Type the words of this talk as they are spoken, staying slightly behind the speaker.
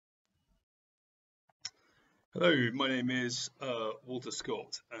Hello, my name is Walter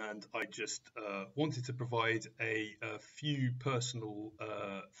Scott, and I just wanted to provide a few personal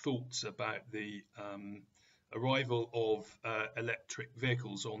thoughts about the arrival of electric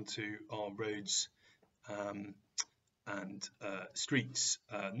vehicles onto our roads um, and streets,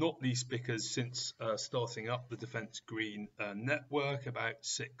 not least because since starting up the Defence Green Network about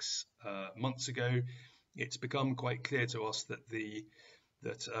 6 months ago, it's become quite clear to us that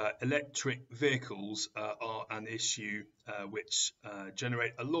electric vehicles are an issue which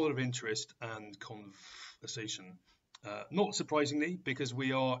generate a lot of interest and conversation. Not surprisingly, because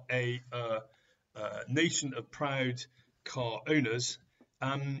we are a nation of proud car owners,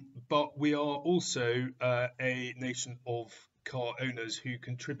 but we are also a nation of car owners who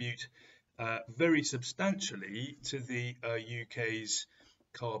contribute very substantially to the UK's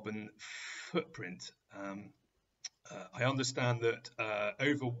carbon footprint. I understand that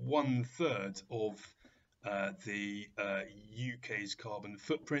over one third of the UK's carbon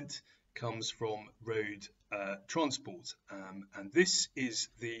footprint comes from road transport, and this is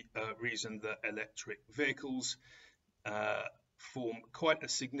the reason that electric vehicles form quite a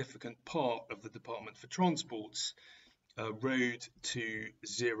significant part of the Department for Transport's road to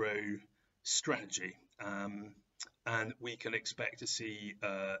zero strategy. And we can expect to see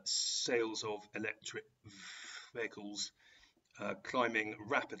sales of electric vehicles climbing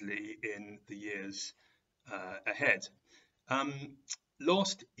rapidly in the years ahead.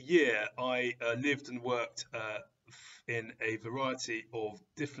 Last year, I lived and worked in a variety of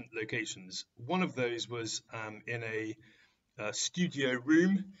different locations. One of those was in a studio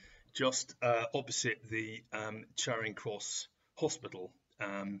room just opposite the Charing Cross Hospital.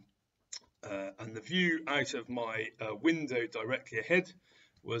 And the view out of my window directly ahead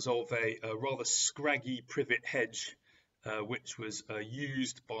was of a rather scraggy privet hedge, which was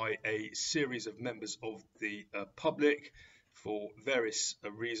used by a series of members of the public for various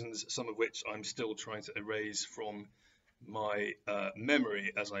reasons, some of which I'm still trying to erase from my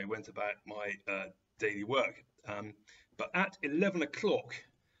memory as I went about my daily work. But at 11 o'clock,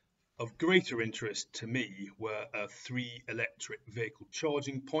 of greater interest to me were 3 electric vehicle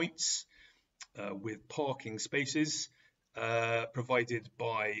charging points with parking spaces provided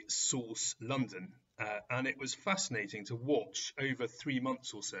by Source London. And it was fascinating to watch over 3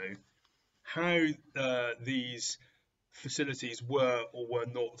 months or so how these facilities were or were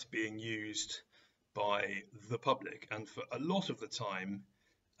not being used by the public. And for a lot of the time,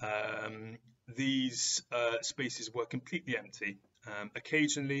 these spaces were completely empty.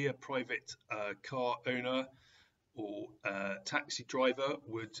 Occasionally, a private car owner or taxi driver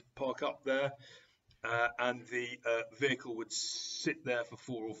would park up there, and the vehicle would sit there for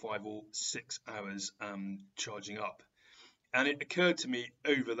 4 or 5 or 6 hours charging up. And it occurred to me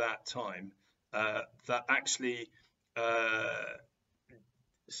over that time that actually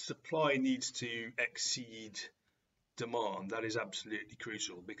supply needs to exceed demand. That is absolutely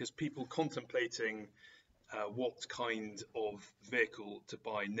crucial, because people contemplating what kind of vehicle to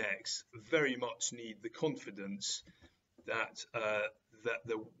buy next very much need the confidence that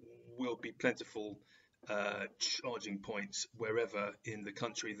there will be plentiful charging points wherever in the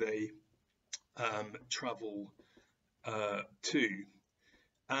country they travel to.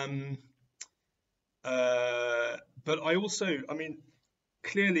 But I also,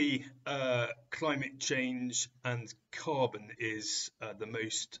 clearly climate change and carbon is the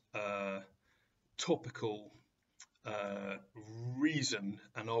most topical reason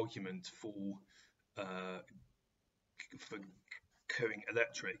and argument for going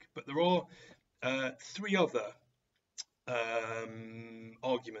electric. But there are 3 other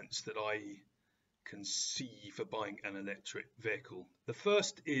arguments that I can see for buying an electric vehicle. The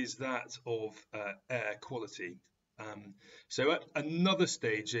first is that of air quality. So at another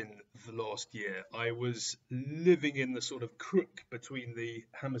stage in the last year, I was living in the sort of crook between the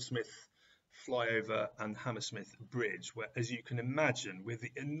Hammersmith flyover and Hammersmith Bridge, where, as you can imagine, with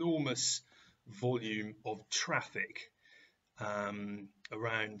the enormous volume of traffic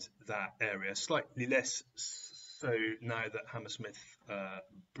around that area, slightly less so now that Hammersmith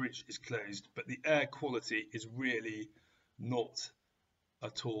Bridge is closed, but the air quality is really not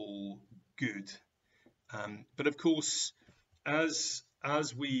at all good. But of course, as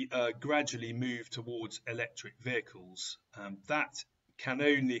we gradually move towards electric vehicles, that can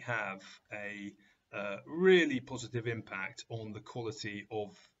only have a really positive impact on the quality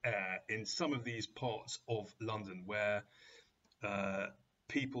of air in some of these parts of London where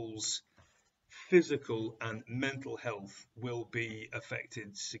people's physical and mental health will be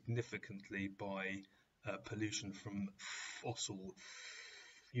affected significantly by pollution from fossil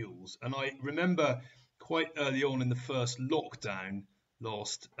fuels. And I remember quite early on in the first lockdown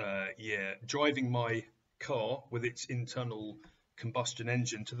last year, driving my car with its internal combustion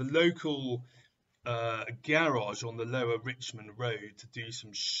engine to the local garage on the lower Richmond Road to do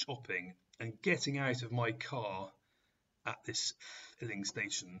some shopping, and getting out of my car at this filling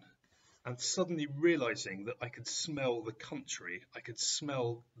station and suddenly realizing that I could smell the country. I could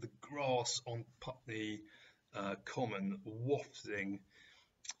smell the grass on Putney Common wafting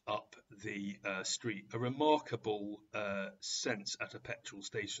up the street. A remarkable sense at a petrol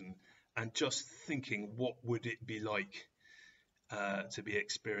station, and just thinking, what would it be like to be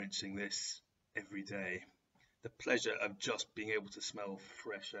experiencing this every day? The pleasure of just being able to smell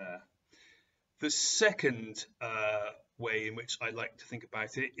fresh air. The second way in which I like to think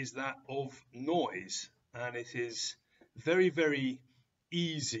about it is that of noise, and it is very, very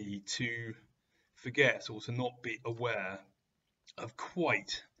easy to forget or to not be aware of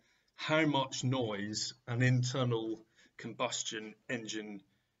quite how much noise an internal combustion engine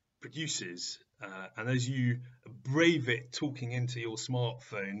produces. And as you brave it talking into your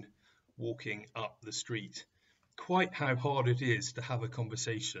smartphone, walking up the street, quite how hard it is to have a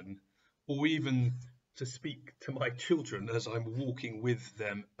conversation, or even to speak to my children as I'm walking with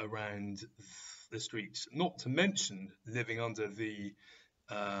them around the streets, not to mention living under the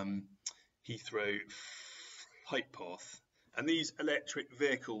Heathrow flight path. And these electric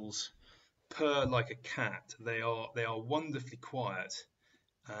vehicles purr like a cat. They are wonderfully quiet.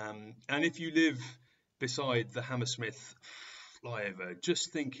 And if you live beside the Hammersmith flyover,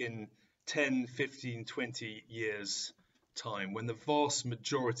 just think in 10, 15, 20 years time, when the vast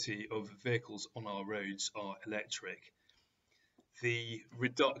majority of vehicles on our roads are electric, the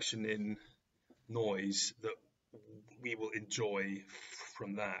reduction in noise that we will enjoy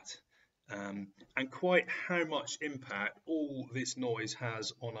from that, and quite how much impact all this noise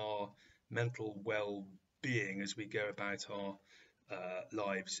has on our mental well-being as we go about our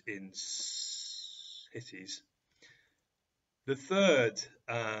lives in cities. The third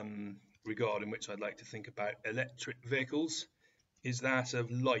regard in which I'd like to think about electric vehicles is that of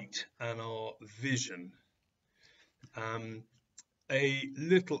light and our vision. A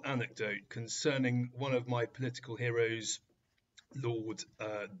little anecdote concerning one of my political heroes, Lord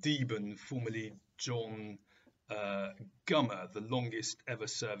Deben, formerly John Gummer, the longest ever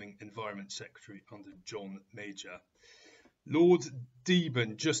serving Environment Secretary under John Major. Lord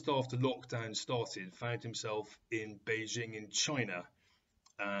Deben, just after lockdown started, found himself in Beijing in China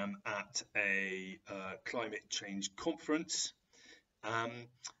at a climate change conference.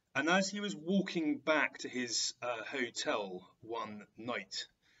 And as he was walking back to his hotel one night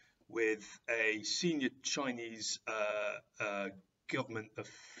with a senior Chinese government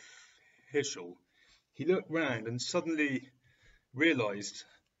official, he looked round and suddenly realized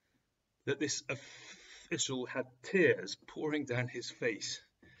that this official had tears pouring down his face.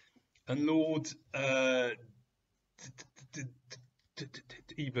 And Lord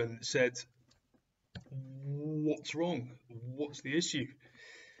Deben said, "What's wrong? What's the issue?"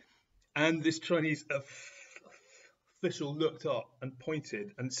 And this Chinese official looked up and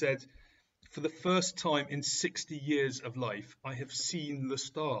pointed and said, "For the first time in 60 years of life, I have seen the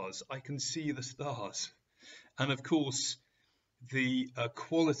stars. I can see the stars." And of course, the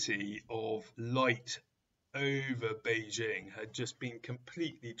quality of light over Beijing had just been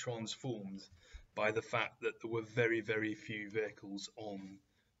completely transformed by the fact that there were very, very few vehicles on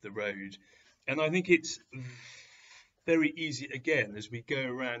the road. And I think it's very easy, again, as we go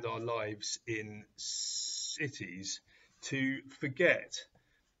around our lives in cities, to forget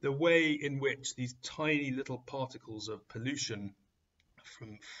the way in which these tiny little particles of pollution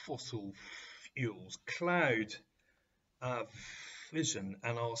from fossil fuels cloud our vision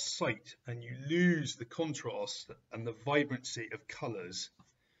and our sight, and you lose the contrast and the vibrancy of colours.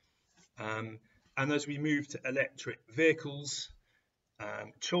 And as we move to electric vehicles,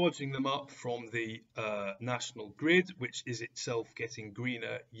 charging them up from the national grid, which is itself getting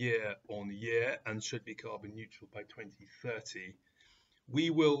greener year on year and should be carbon neutral by 2030,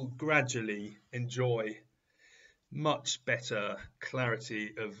 we will gradually enjoy much better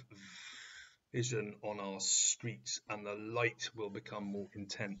clarity of vision on our streets, and the light will become more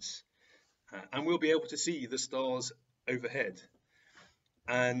intense, and we'll be able to see the stars overhead.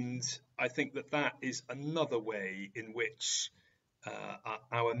 And I think that that is another way in which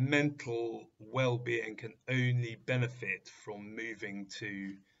our mental well-being can only benefit from moving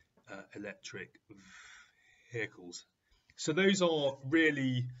to electric vehicles. So those are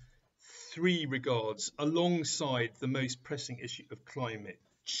really three regards, alongside the most pressing issue of climate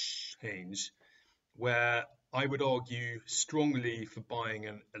change, where I would argue strongly for buying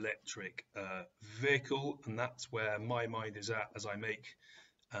an electric vehicle, and that's where my mind is at as I make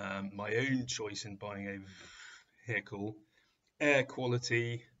my own choice in buying a vehicle. Air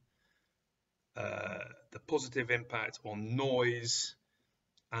quality, the positive impact on noise,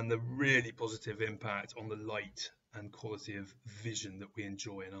 and the really positive impact on the light and quality of vision that we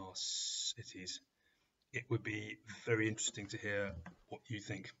enjoy in our cities. It would be very interesting to hear what you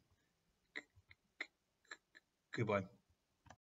think. Goodbye.